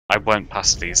I went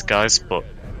past these guys, but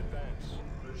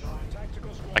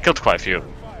I killed quite a few of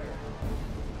them.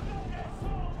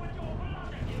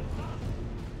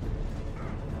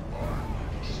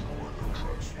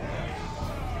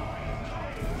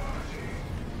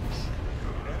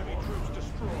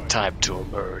 Time to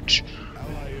emerge.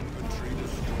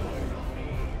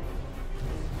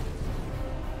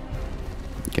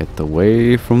 Get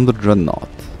away from the dreadnought.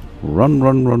 Run,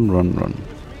 run, run, run, run.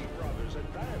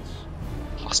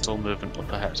 Hostile movement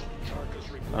up ahead.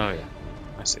 Oh yeah,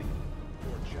 I see.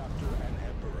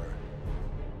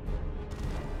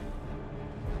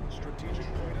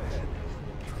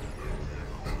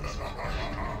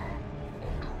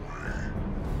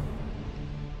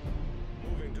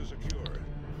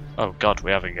 Oh god,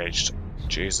 we have engaged.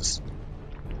 Jesus.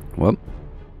 Well.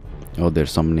 Oh, they're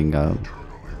summoning The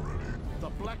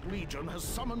Black Legion has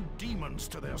summoned demons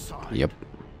to their side. Yep.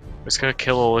 He's gonna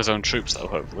kill all his own troops though,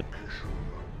 hopefully.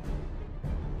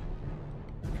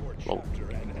 Well.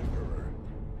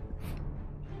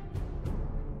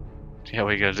 Yeah, what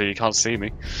are you gonna do? You can't see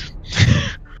me.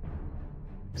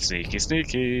 Sneaky,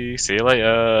 sneaky. See you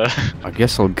later. I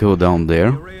guess I'll go down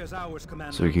there,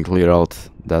 so we can clear out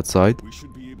that side. We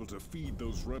should be able to feed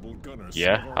those rebel gunners.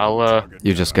 Yeah, I'll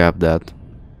You just cap that.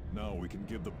 Now we can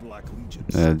give the Black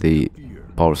Legion The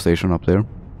power station up there.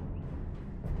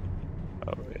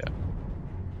 Oh yeah.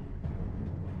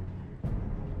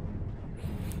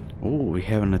 Oh, we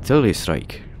have an artillery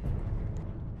strike.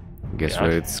 Guess Yeah.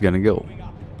 where it's gonna go.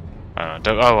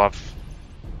 I'll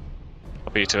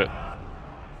beat to it.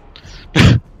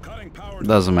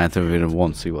 Doesn't matter, we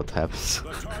won't see what happens.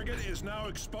 The target is now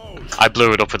exposed. I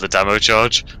blew it up with a demo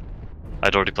charge.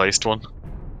 I'd already placed one.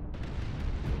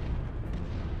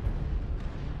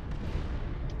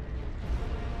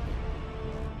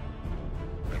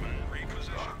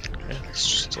 Okay,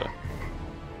 let's just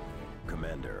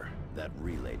Commander, that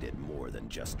relay did more than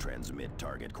just transmit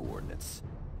target coordinates.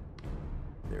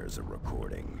 There's a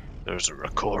recording. there's a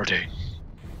recording.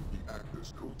 The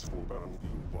actors codes for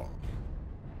battlefield bomb.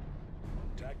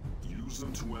 Use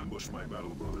them to ambush my battle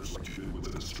brothers like you did with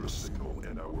the distress signal,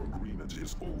 and our agreement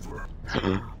is over.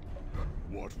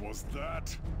 What was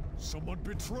that? Someone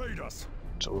betrayed us.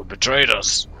 Someone betrayed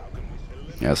us.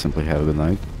 Yeah, simply have a good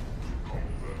night.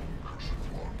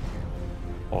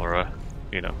 Or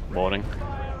you know, morning.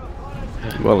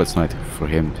 Well, it's night for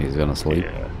him, he's gonna sleep.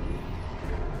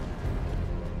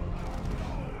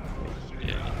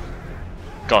 Yeah.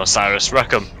 Go on, Cyrus,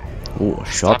 wreck 'em. Oh, a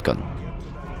shotgun.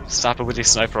 Stab her with your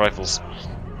sniper rifles.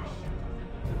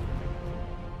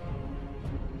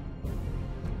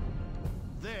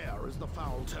 There is the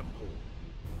foul temple.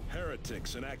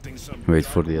 Heretics enacting some Wait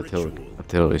for the ritual.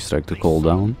 artillery strike to cool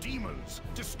down. Demons,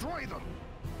 destroy them.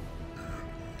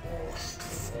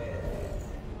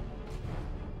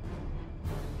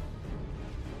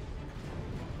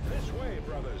 This way,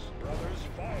 brothers. Brothers,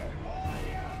 fire.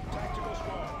 Tactical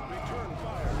squad, return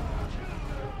fire.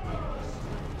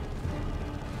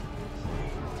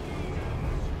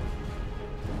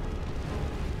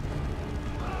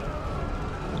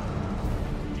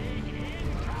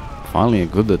 Finally a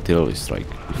good artillery strike.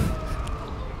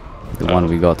 The one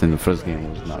we got in the first game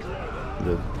was not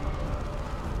good.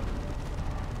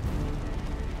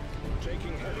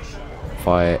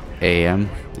 5 AM.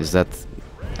 Is that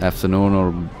afternoon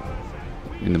or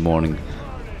in the morning?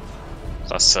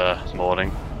 That's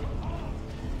morning.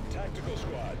 Tactical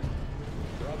squad.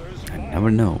 Brothers, I never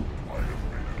know.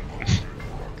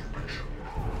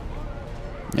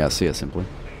 Yeah, see ya simply.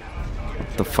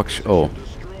 What the fuck? Oh,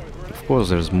 of course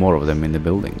there's more of them in the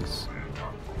buildings.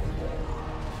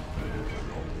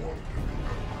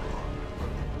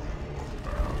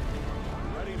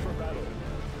 ready for battle.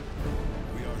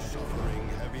 We are suffering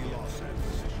heavy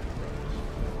losses.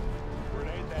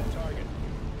 Grenade that target.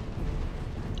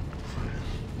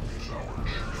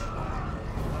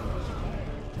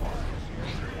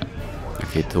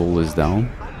 Okay, tool is down.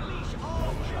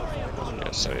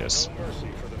 Yes, so yes.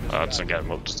 That doesn't get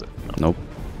him up, does it? No. Nope.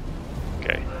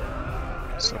 Okay.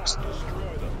 Sucks.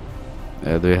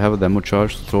 Do you have a demo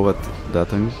charge to throw at that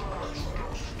thing?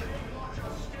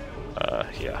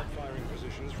 Yeah. Firing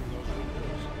positions from those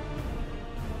windows.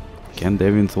 Can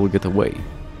Devinthal get away?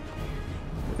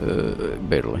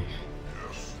 Barely.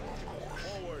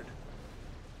 Forward.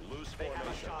 Loose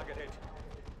formation.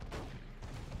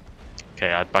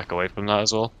 Okay, I'd back away from that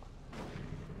as well.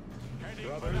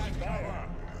 Brothers, fire.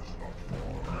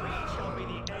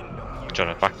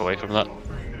 Trying to back away from that.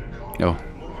 Oh,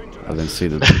 I didn't see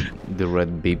the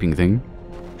red beeping thing.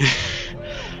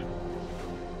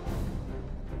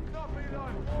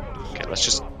 Okay, let's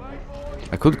just.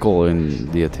 I could call in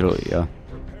the artillery, yeah.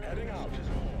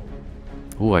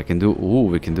 Ooh, I can do. Ooh,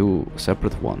 we can do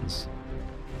separate ones.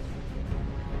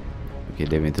 Okay,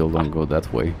 David, until don't go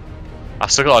that way.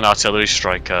 I've still got an artillery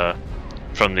striker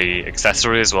from the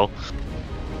accessory as well.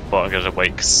 But I'm gonna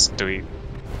wait, 'cause I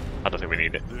don't think we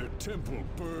need it. Their temple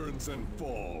burns and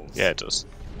falls. Yeah, it does.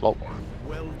 Lol.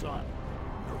 Well done.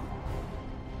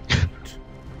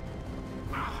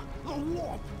 The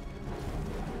warp.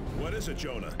 What is it,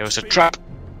 Jonah? It was a Speak. trap.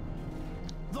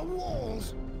 The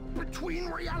walls between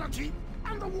reality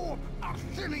and the warp are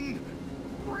thinning,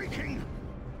 breaking.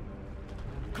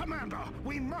 Commander,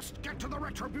 we must get to the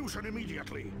retribution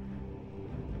immediately.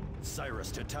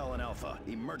 Cyrus to Talon Alpha.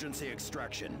 Emergency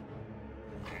extraction.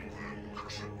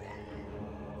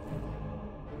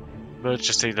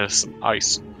 Emergency, there's some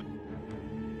ice.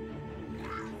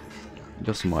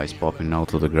 Just some ice popping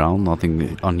out of the ground,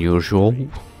 nothing unusual.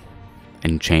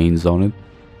 And chains on it.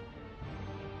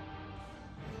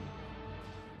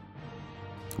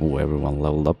 Oh, everyone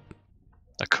leveled up.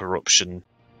 A corruption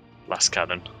last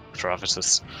cannon for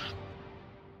Avitus.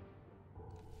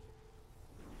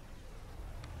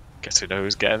 Guess we know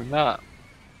who's getting that.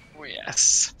 Oh,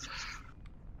 yes.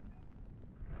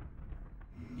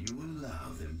 You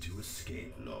allow them to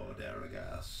escape, Lord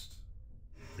Aragast.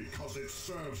 Because it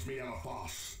serves me,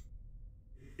 Elephas.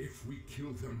 If we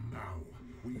kill them now,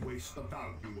 we waste the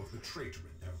value of the traitor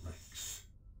in their ranks.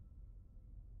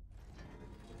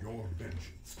 Your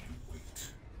vengeance can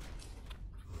wait.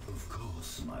 Of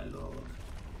course, my lord.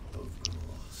 Of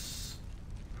course.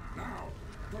 Now,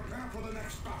 prepare for the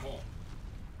next battle.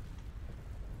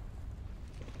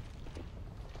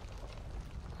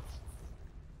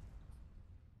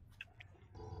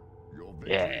 Your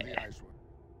victory Yeah. in the Icewind.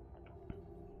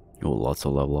 Oh, lots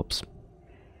of level ups.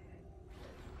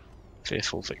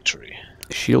 Faithful victory.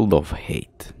 Shield of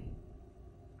Hate.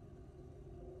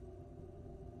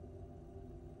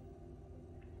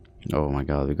 Oh my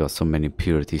god, we got so many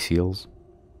purity seals.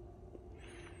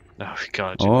 No, we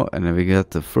can't. Oh, and then we got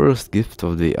the first gift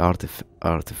of the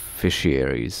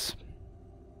artificiaries.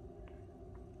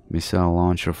 Missile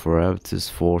launcher for Avitus,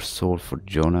 Force Sword for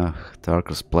Jonah,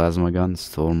 Tarkus plasma gun,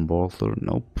 Storm Bolter,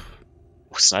 nope.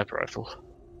 Sniper rifle.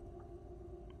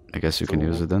 I guess you can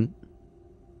use it then.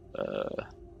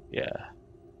 Yeah.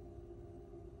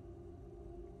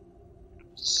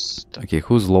 Okay,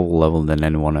 who's lower level than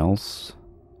anyone else?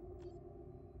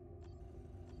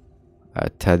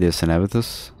 Thaddeus and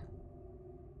Avitus.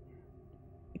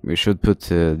 We should put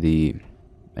the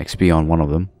XP on one of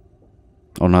them.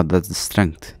 Oh no, that's the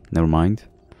strength. Never mind.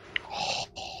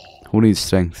 Who needs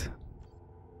strength?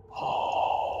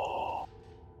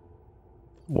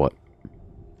 What?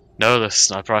 No, the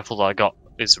sniper rifle that I got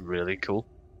is really cool.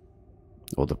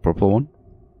 Oh, the purple one?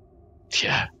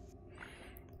 Yeah.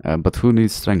 But who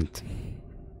needs strength?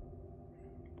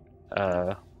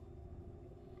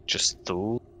 Just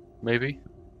Thule, maybe?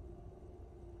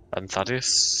 And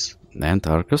Thaddeus? And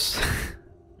Tarkus?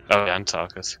 Oh, yeah, and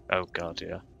Tarkus. Oh god,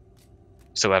 yeah.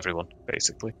 So everyone,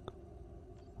 basically.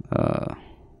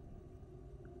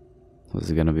 Who's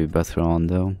it gonna be better on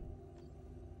though?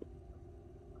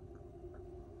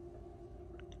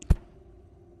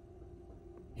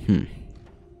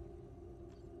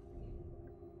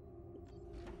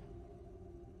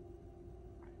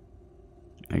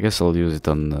 I guess I'll use it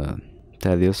on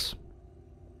Thaddeus.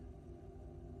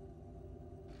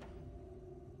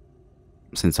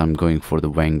 Since I'm going for the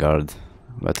Vanguard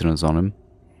veterans on him.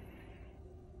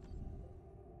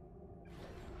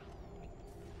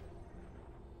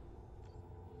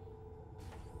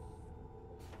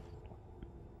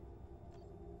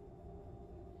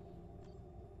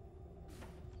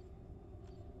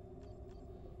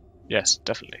 Yes,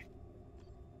 definitely.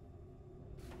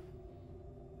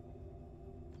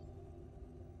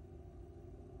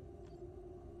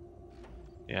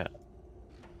 Yeah.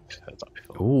 I've heard that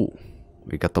before. Ooh,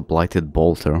 we got the Blighted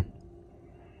Bolter.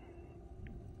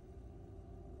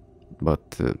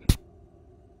 But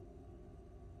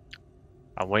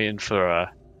I'm waiting for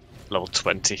level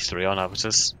 23 on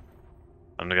Avitus.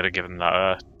 I'm gonna give him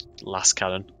that last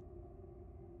cannon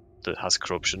that has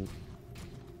corruption.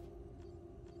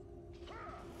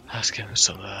 Let's give him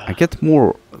some I get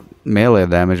more melee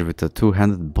damage with a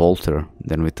two-handed bolter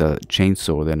than with a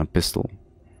chainsaw than a pistol.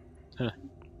 Huh.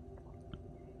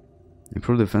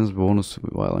 Improve defense bonus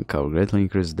while in cover. Greatly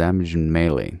increase damage in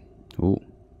melee. Ooh.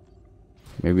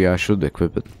 Maybe I should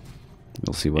equip it.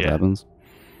 We'll see what Yeah. happens.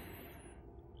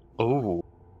 Oh,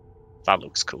 that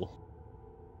looks cool.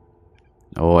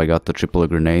 Oh, I got the triple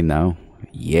grenade now.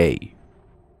 Yay.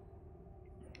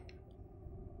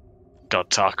 God,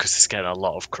 Tarkus is getting a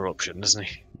lot of corruption, isn't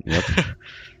he? Yep.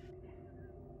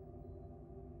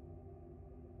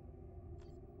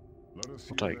 Let us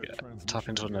What do I hear that get? transmission Tap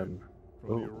into an again from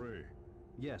the ooh. array.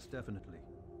 Yes, definitely.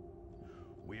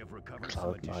 We have recovered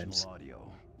Cloud some mines. additional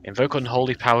audio. Invoke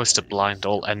unholy powers to blind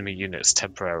all enemy units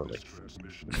temporarily.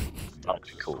 Transmission gives the That'd be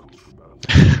access cool. code for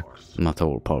Battlefield Mars. Not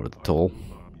overpowered at all.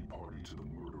 I will not be party to the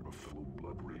murder of fellow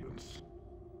blood ravens.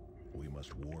 We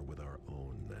must war with our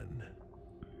own then.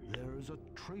 There is a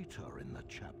traitor in the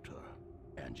chapter.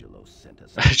 Angelo sent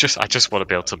us. I just want to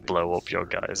be able to blow up your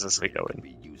guys as they go in.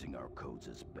 Be using our codes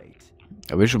as bait.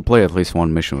 We should play at least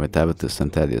one mission with Avitus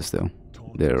and Thaddeus though.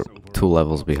 They're 2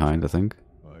 levels behind, I think.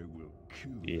 I will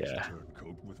kill Yeah. this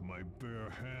turncoat with my bare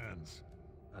hands.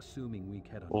 Assuming we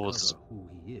can Oh, uncover it's who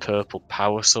he is. Purple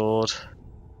power sword.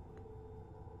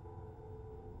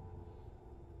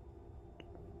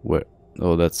 Where?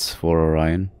 Oh, that's for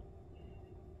Orion.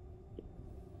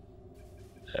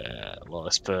 Well,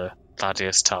 it's for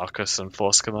Thaddeus, Tarkus, and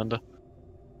Force Commander.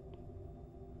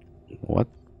 What?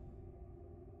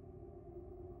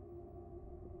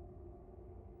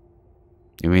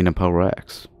 You mean a power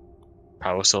axe?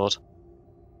 Power sword.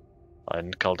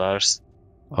 And Caldaris.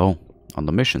 Oh, on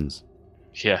the missions.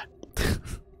 Yeah.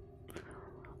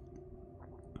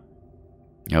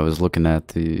 I was looking at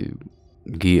the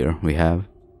gear we have.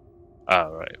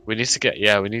 Oh, right. We need to get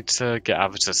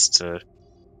Avitus to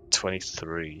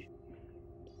 23.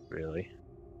 Really.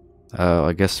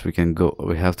 I guess we can go.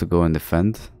 We have to go and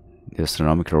defend the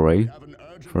astronomical array Have an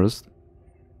urgent first,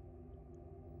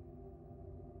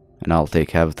 and I'll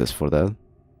take Habitus for that.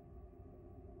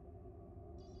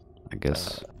 I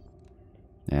guess.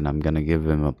 And I'm gonna give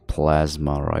him a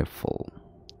plasma rifle.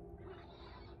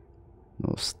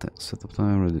 No setup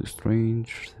time, reduced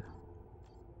range.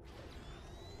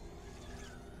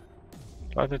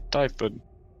 By the typhoon.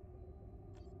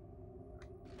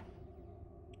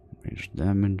 Range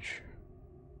damage.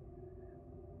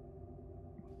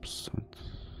 So,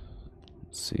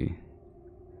 let's see.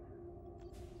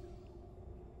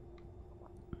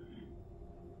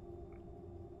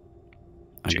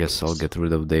 I guess I'll get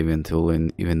rid of Davian Tool,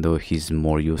 and even though he's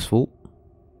more useful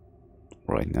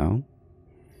right now.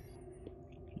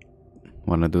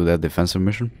 Wanna do that defensive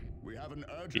mission We have an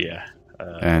urgent Yeah.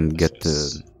 and this get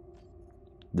is-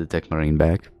 the Tech Marine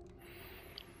back.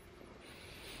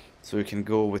 So we can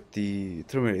go with the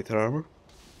Terminator armor.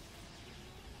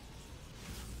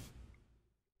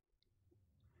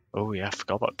 Oh yeah, I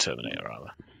forgot about Terminator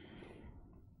armor.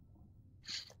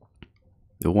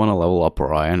 Do you want to level up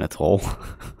Orion at all?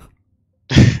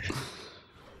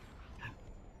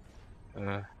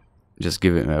 Just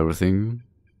give him everything.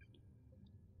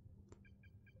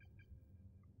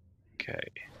 Okay.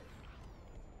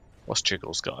 What's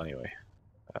Jiggles got anyway?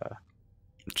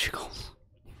 Jiggles.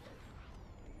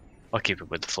 I'll keep it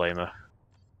with the flamer.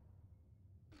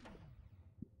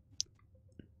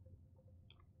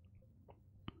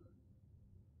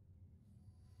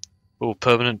 Oh,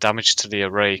 permanent damage to the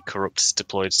array corrupts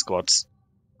deployed squads.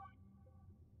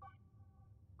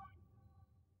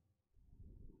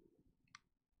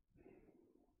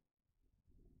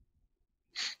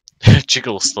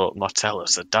 Jiggles thought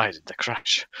Martellus had died in the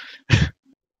crash.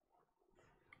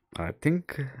 I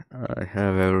think I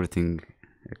have everything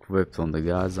equipped on the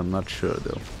guys. I'm not sure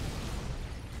though.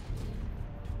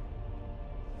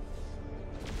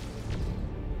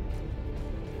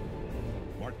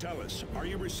 Martellus, are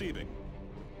you receiving?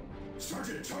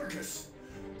 Sergeant Tarkus,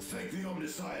 thank the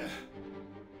Omnissiah.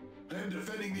 I am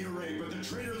defending the array, but the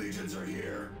traitor legions are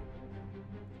here.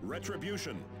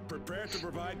 Retribution, prepare to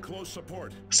provide close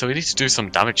support. So we need to do some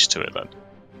damage to it then.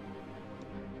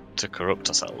 To corrupt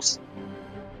ourselves.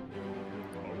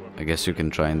 I guess you can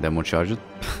try and demo charge it.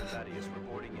 Thaddeus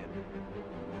reporting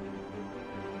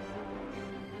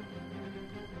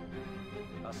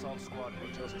in. Assault squad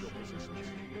adjust your positions.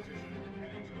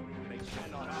 They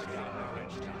cannot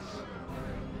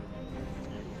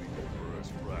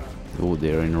Oh,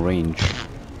 they're in range.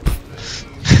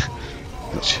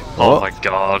 Oh my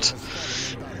god.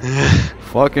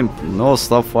 Fucking no!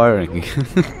 Stop firing.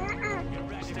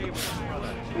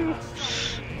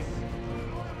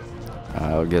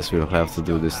 I guess we'll have to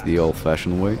do this the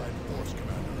old-fashioned way.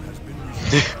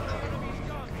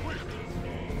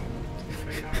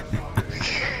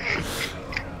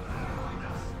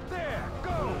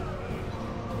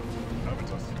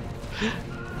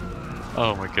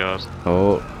 Oh my god.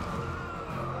 Oh,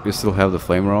 you still have the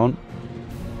flamer on?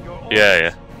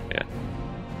 Yeah.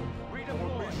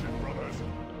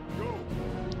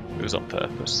 It was on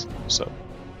purpose, so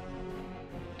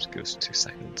just give us 2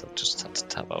 seconds. I've just had to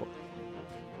tab out.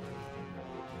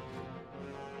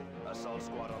 Assault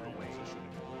squad on the way.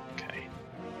 Okay,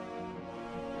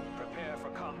 Prepare for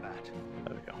combat.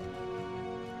 there we go.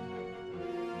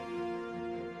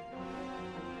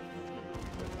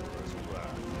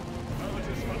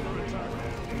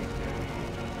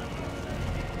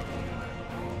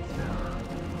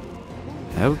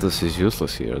 This is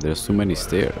useless here. There's too many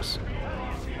stairs.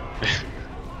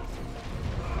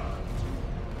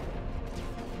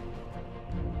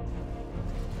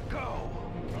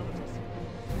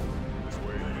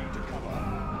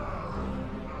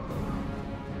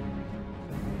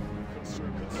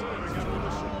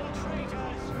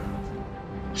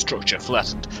 Structure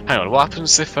flattened. Hang on, what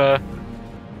happens if hang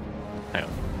on.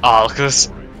 Ah, look at this.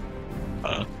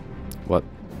 What?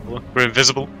 We're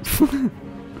invisible.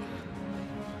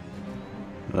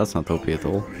 That's not OP at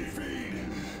all.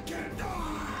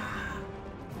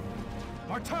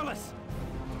 Martellus!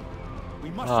 We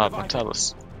must Ah, revive him.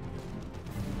 Martellus.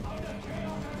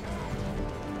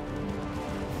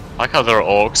 I like how there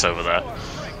are orcs over there,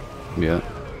 Yeah.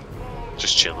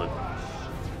 just chilling.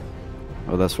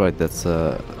 Oh, that's right. That's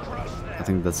I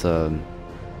think that's an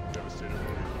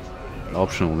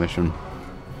optional mission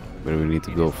where we need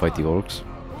to go fight the orcs.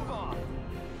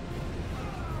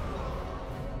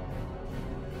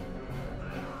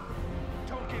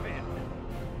 Don't give in.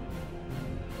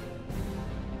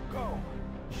 Go.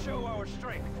 Show our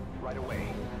strength right away.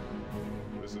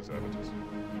 This is Avitus.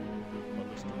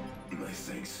 Understood. My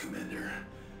thanks, Commander.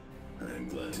 I'm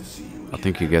glad to see you again. I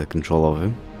think you get control of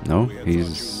him. No,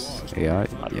 he's AI.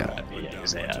 Yeah. Yeah,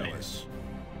 he's AI.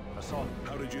 Assault.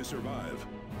 How did you survive?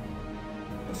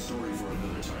 A story for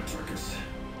another time, Tarkus.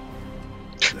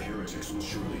 The heretics will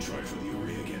surely try for the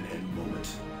array again any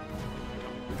moment.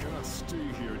 We cannot stay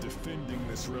here defending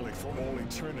this relic for all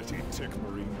eternity, Tech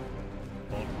Marine.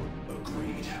 Onward.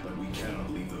 Agreed, but we cannot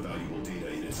leave the valuable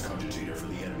data in its cogitator for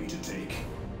the enemy to take.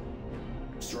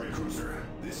 Strike Cruiser,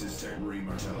 this is Tech Marine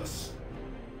Martellus.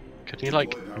 Can you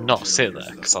like not sit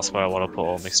there? Because that's where I want to put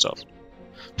all my stuff.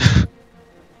 Take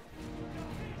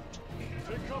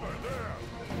cover, there!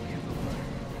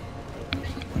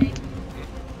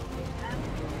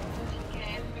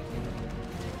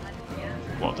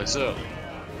 What this early?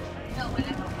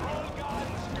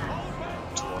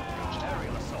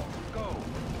 Aerial assault. Go.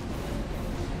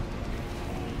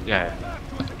 Yeah.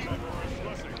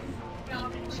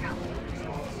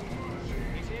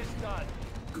 It is done.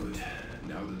 Good.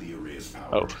 Now that the array is Oh.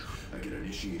 powered, I can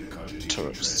initiate a cogitator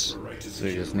Turrets. transfer right to So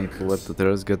you just secure need to Marcus. let the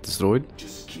turrets get destroyed.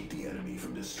 Just keep the enemy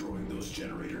from destroying those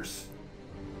generators.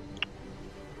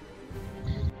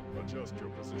 Adjust your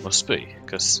position. Must be,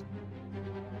 because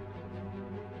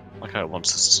like how it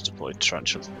wants us to deploy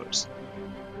tarantula first.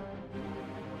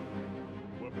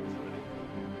 Weapons ready.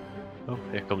 Oh,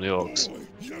 here come the orcs.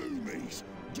 Enemies!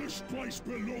 This place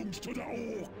belongs to the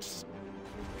orcs!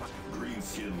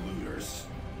 Greenskin looters.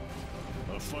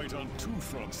 A fight on two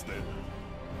fronts then.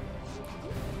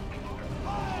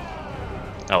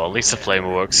 Oh, at least the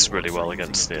flamer works really well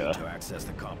against the. To access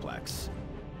the complex.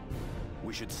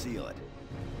 We should seal it.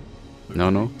 The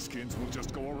No. skins will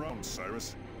just go around,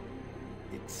 Cyrus.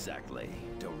 Exactly.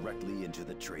 Directly into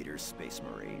the traitor's space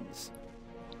marines.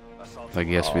 Assault. I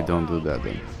guess we don't do that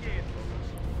then.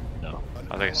 No,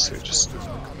 I think it's just.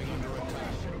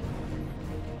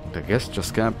 I guess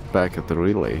just camp back at the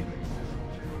relay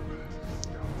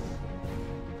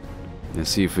and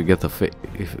see if we get a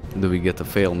do we get a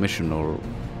fail mission or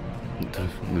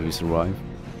do we survive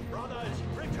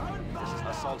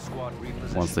Assault squad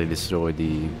repositioned. once they destroy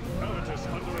the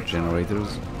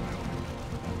generators.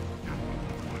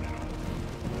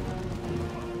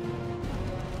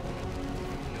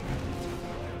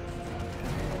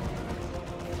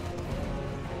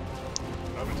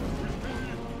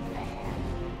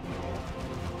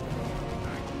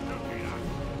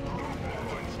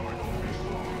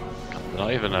 They're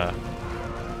not even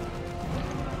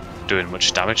doing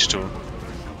much damage to him.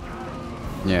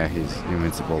 Yeah, he's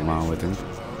invincible now, I think.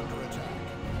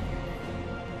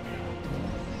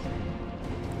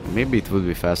 Maybe it would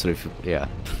be faster if you, yeah,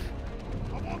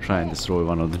 try and destroy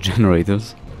one of the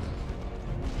generators.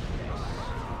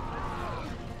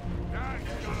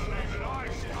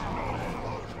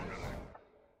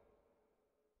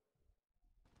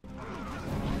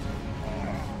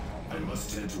 I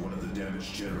must tend to one of the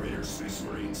damaged generators, Space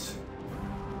Marines.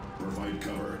 Provide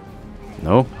cover.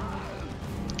 No?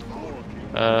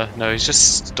 No, he's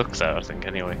just stuck there, I think,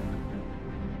 anyway.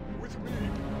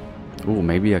 Ooh,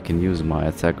 maybe I can use my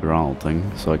attack round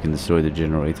thing so I can destroy the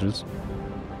generators.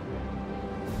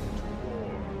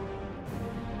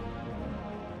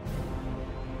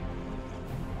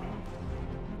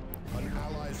 An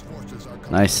ally's forces are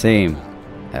coming. Nice aim.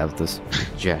 Have this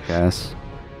jackass.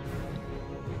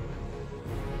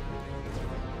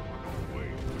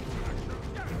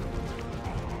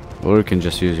 Or you can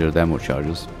just use your demo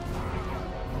charges.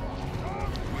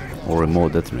 Or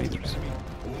remote detonators.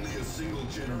 Only a single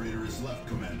generator is left,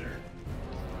 Commander.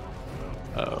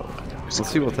 Oh, Let's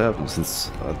see what happens,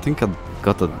 since I think I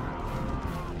got a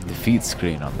defeat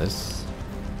screen on this.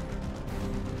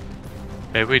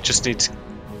 Maybe we just need to...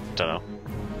 don't know.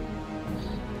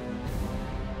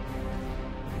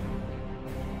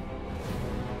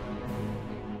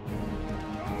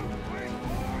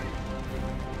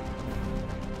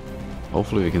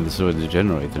 Hopefully we can destroy the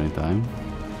generator in time.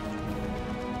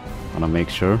 Wanna make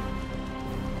sure.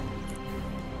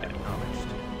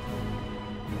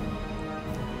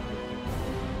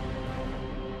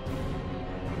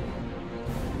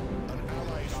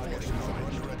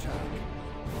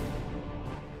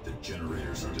 The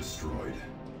generators are destroyed.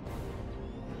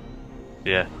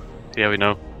 Yeah. Yeah, we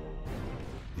know.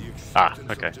 Ah,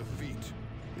 okay.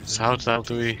 So how the hell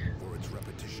do we...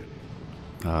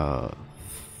 I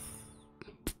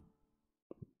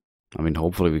mean,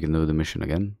 hopefully we can do the mission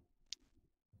again.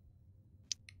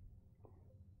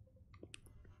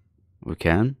 We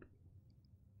can.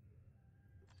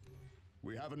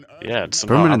 Yeah, it's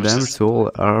Permanent damage to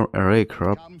all array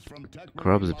corrupts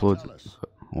deployed.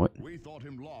 What?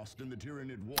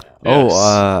 Oh, Yes.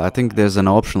 I think there's an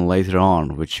option later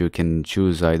on which you can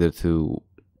choose either to,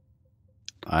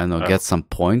 I don't know, get some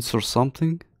points or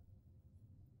something.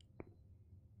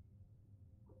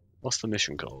 What's the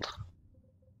mission called?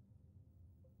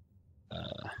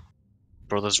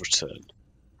 Brother's Return.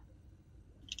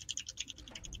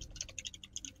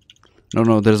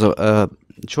 No, there's a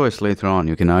choice later on.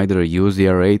 You can either use the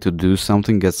array to do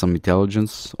something, get some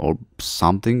intelligence or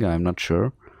something, I'm not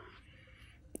sure.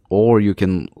 Or you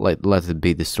can let it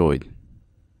be destroyed.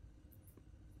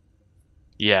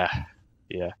 Yeah.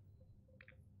 Yeah.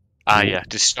 Ah, yeah.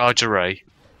 Discharge array,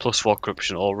 plus war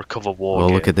corruption, or recover war. Well,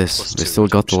 gear, look at this. plus We 2 still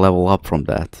got the redemption. level up from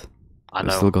that. I We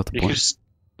know. still got the You can point. just...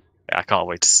 Yeah, I can't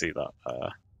wait to see that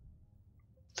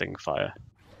thing fire.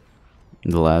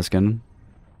 The last cannon.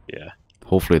 Yeah.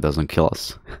 Hopefully it doesn't kill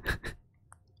us.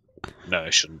 No,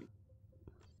 it shouldn't.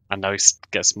 And now he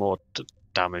gets more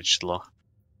damage.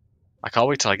 I can't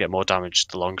wait till I get more damage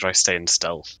the longer I stay in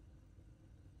stealth.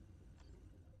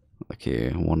 Okay,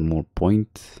 one more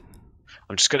point.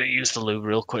 I'm just gonna use the loo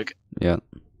real quick. Yeah.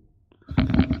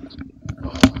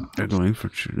 Regular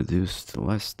infantry reduced to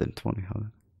less than 20.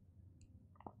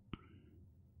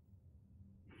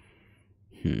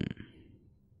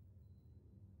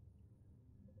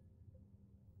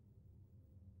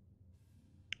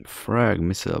 Frag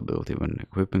missile ability when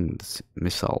equipping the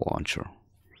missile launcher.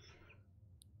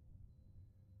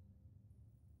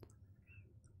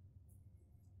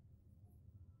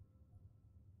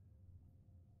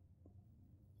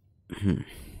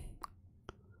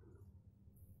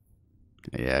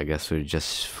 Yeah, I guess we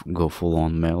just go full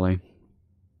on melee.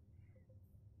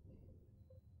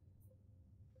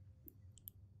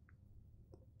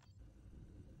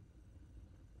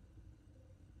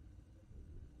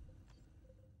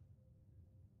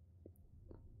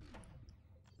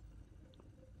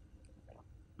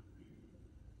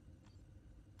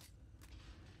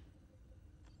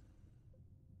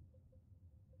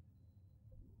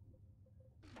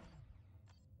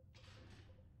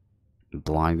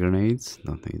 Blind grenades,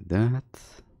 don't need that.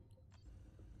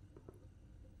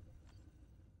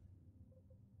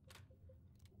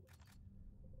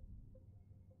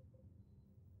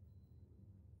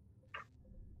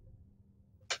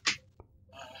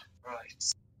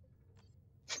 Right.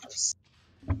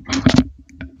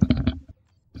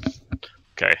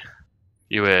 Okay.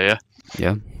 You here, yeah?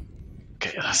 Yeah,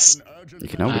 Okay, yes. you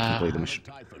can now complete the mission.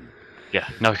 Yeah,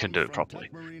 now we can do it properly.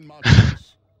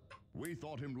 We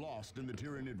thought him lost in the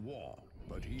Tyranid War,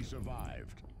 but he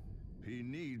survived. He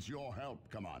needs your help,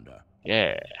 Commander.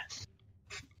 Yeah.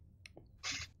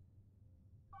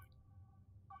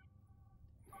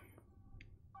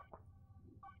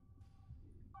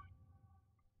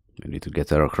 We need to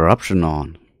get our corruption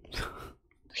on.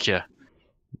 Yeah.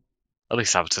 At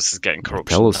least Habitus is getting corruption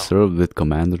Tell now. us served with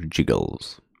Commander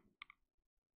Jiggles.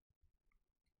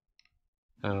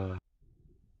 I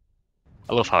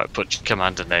love how it puts your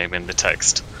commander name in the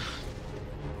text.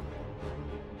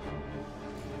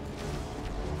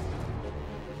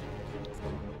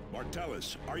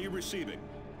 Martellus, are you receiving?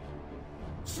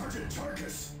 Sergeant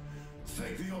Tarkus,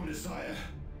 thank the Omnissiah.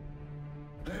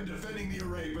 I am defending the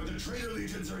array, but the traitor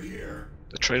legions are here.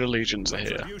 The traitor legions are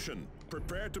here. Retribution,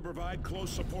 prepare to provide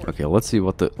close support. Okay, let's see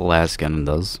what the last cannon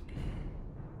does.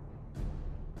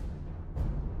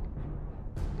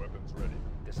 Weapons ready.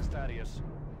 This is Thaddeus.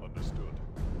 Understood.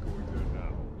 Going there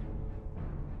now.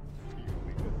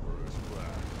 Fielding the first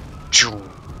blast. Choo.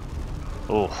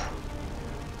 Oh,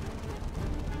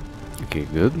 Okay,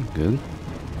 good.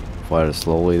 Fire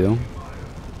slowly though.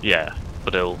 yeah,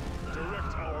 but it'll...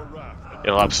 Direct our wrath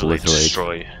It'll absolutely Obliterate.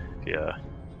 destroy. Yeah.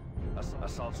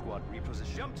 Assault squad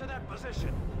reposition. Jump to that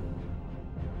position.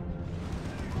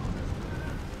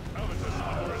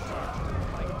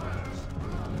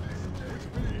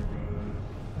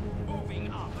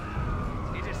 Moving up.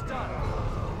 It is done.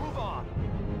 Move on.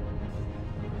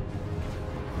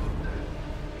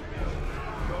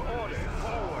 Your order.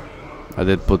 Forward. I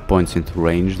did put points into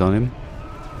ranged on him.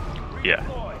 Yeah.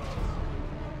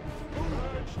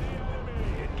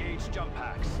 Engage jump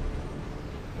packs.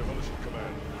 Demolition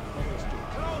command. Understood.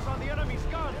 Close on the enemy's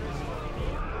guns.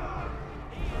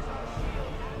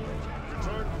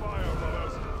 Return fire,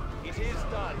 brothers. It is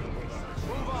done.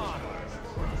 Move on.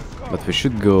 But we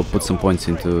should go put some points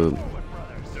into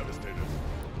Devastated.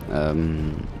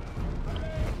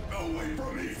 Away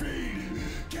from me, feed!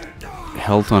 Get down!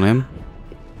 health on him,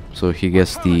 so he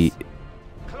gets the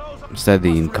Close up.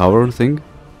 steady in cover thing,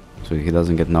 so he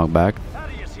doesn't get knocked back.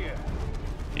 Thaddeus here.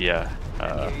 Yeah.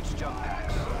 Engage jump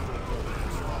packs.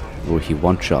 Oh, he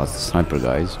one-shots the sniper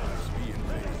guys.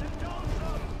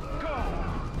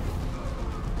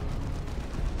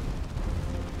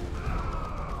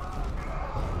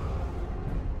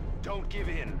 Don't give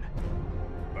in.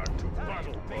 Back to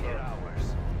battle, Make it brother.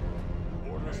 ours.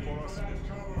 Orders for us.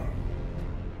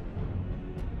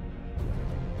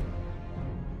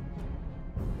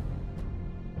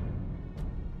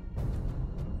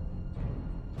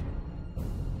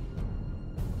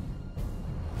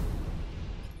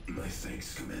 My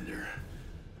thanks, Commander.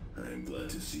 I'm glad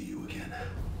to see you again.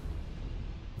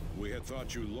 We had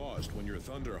thought you lost when your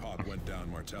Thunderhawk went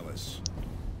down, Martellus.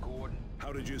 Gordon.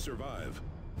 How did you survive?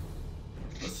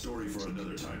 A story for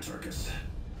another time, Tarkus.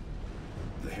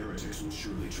 The heretics will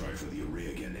surely try for the array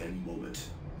again any moment.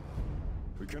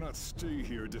 We cannot stay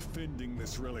here defending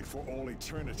this relic for all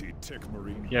eternity, Tech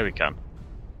Marine. Yeah, we can.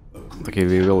 Okay,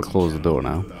 we will close the door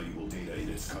now. Valuable data in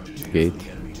its cogitator Gate. for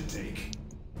the enemy to take.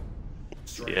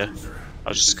 Strike Yeah. cruiser, I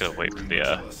was this just is gonna wait for the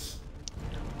Martellus.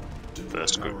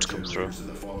 first Deploy group to power come through. generators to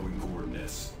the following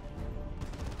coordinates.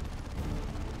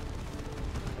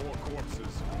 4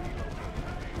 corpses.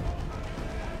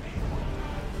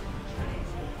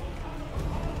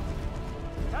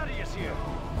 Thaddeus here.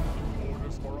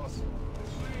 Orders for us.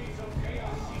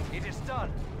 It is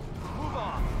done. Move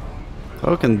on.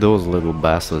 How can those little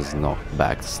bastards knock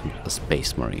back a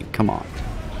space marine? Come on.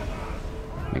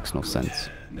 Makes no sense.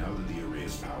 Now that the array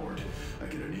is powered, I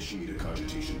can initiate a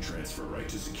cogitation transfer right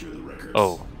to secure the records.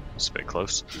 Oh, it's a bit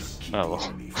close. Just keep Oh the well.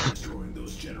 enemy from destroying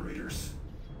those generators.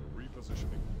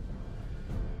 Repositioning.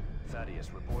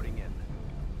 Thaddeus reporting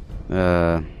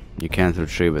in. You can't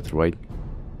retrieve it, right?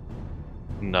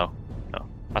 No, no.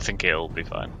 I think it'll be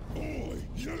fine. Oi,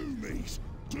 you meat!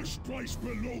 This place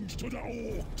belongs to the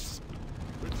orcs!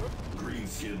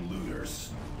 Greenskin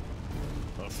looters.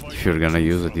 If you're gonna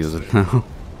use it now.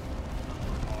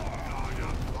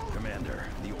 Commander,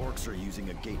 the orcs are using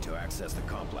a gate to access the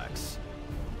complex.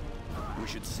 We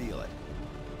should seal it.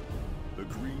 The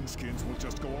greenskins will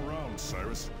just go around,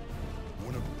 Cyrus.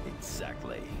 One of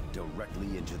Exactly.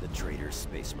 Directly into the traitor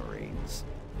space marines.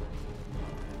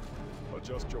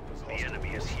 adjust your position. The enemy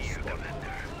is here,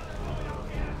 Commander.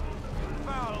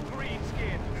 Foul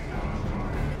greenskin.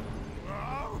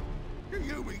 Oh,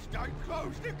 you stay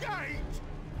close the gate!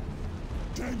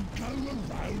 Then go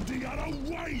around the other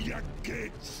way, you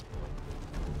kids!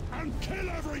 And kill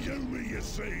every human you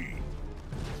see!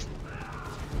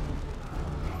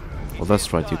 Well,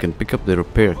 that's right, you can pick up the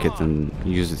repair kit and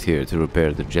use it here to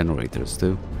repair the generators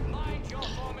too.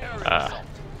 Ah,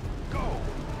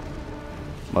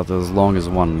 But as long as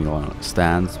one, you know,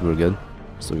 stands, we're good.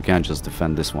 So we can't just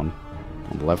defend this one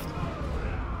on the left.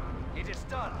 It is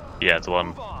done. yeah, the one,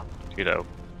 Move on. you know,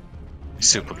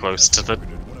 super close to the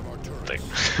One of our turrets.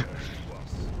 thing.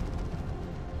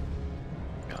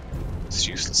 God, it's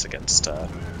useless against Target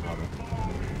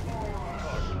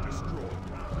destroyed.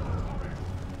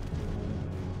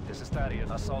 This is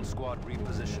Thaddeus. Assault squad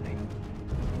repositioning.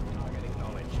 Target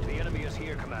acknowledged. The enemy is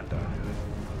here, Commander.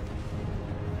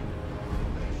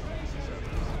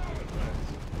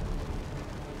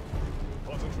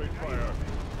 Concentrate fire.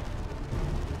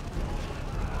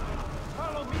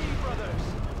 Follow me, brothers.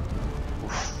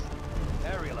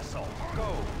 Aerial assault.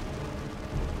 Go.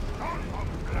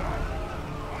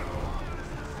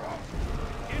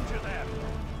 Into them.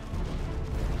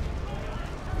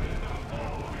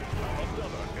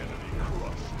 Another enemy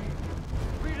crushed.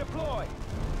 Redeploy.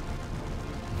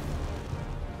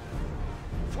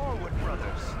 Forward,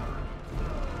 brothers.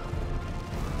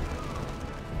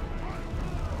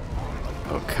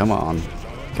 Oh, come on.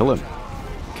 Kill him.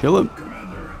 Kill him.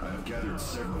 Commander, I have gathered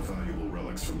several valuable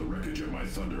relics from the wreckage of my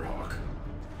Thunderhawk.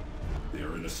 They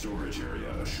are in a storage area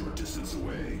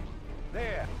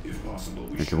If possible,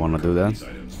 we If should you wanna do recover that. these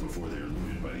items before they're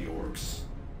looted by the orcs.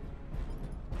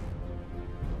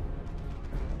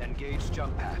 Engage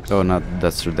jump packs. Oh, not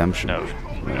that's redemption. No.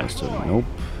 Yeah, so, nope.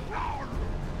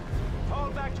 Fall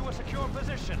back to a secure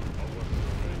position.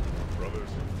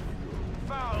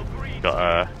 Foul greed. Got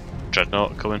a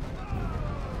dreadnought coming.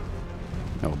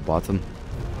 No button.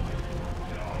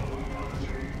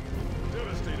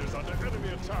 Devastator's under enemy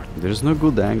attack. There's no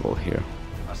good angle here.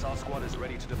 Assault squad is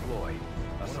ready to deploy.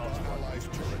 Assault squad. Allies'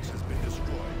 turrets has been destroyed.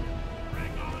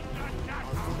 Our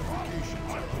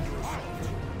fortifications are under assault.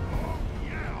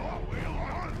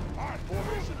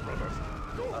 Formation, brothers.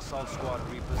 Assault squad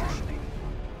repositioning.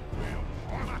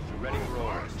 Ready for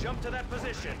orders. Jump to that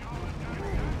position.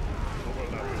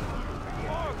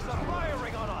 Orcs are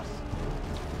firing on us.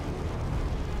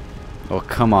 Oh,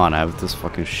 come on, I have to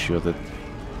fucking shoot it.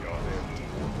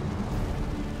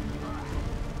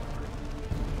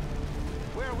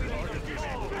 Where are we leaving?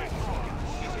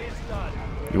 It's done.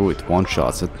 Ooh, it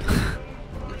one-shots it.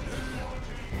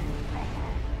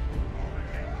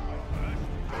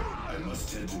 I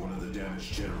must tend to one of the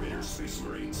damaged generators, Space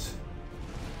Marines.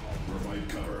 Provide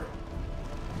cover.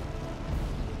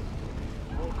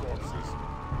 More corpses.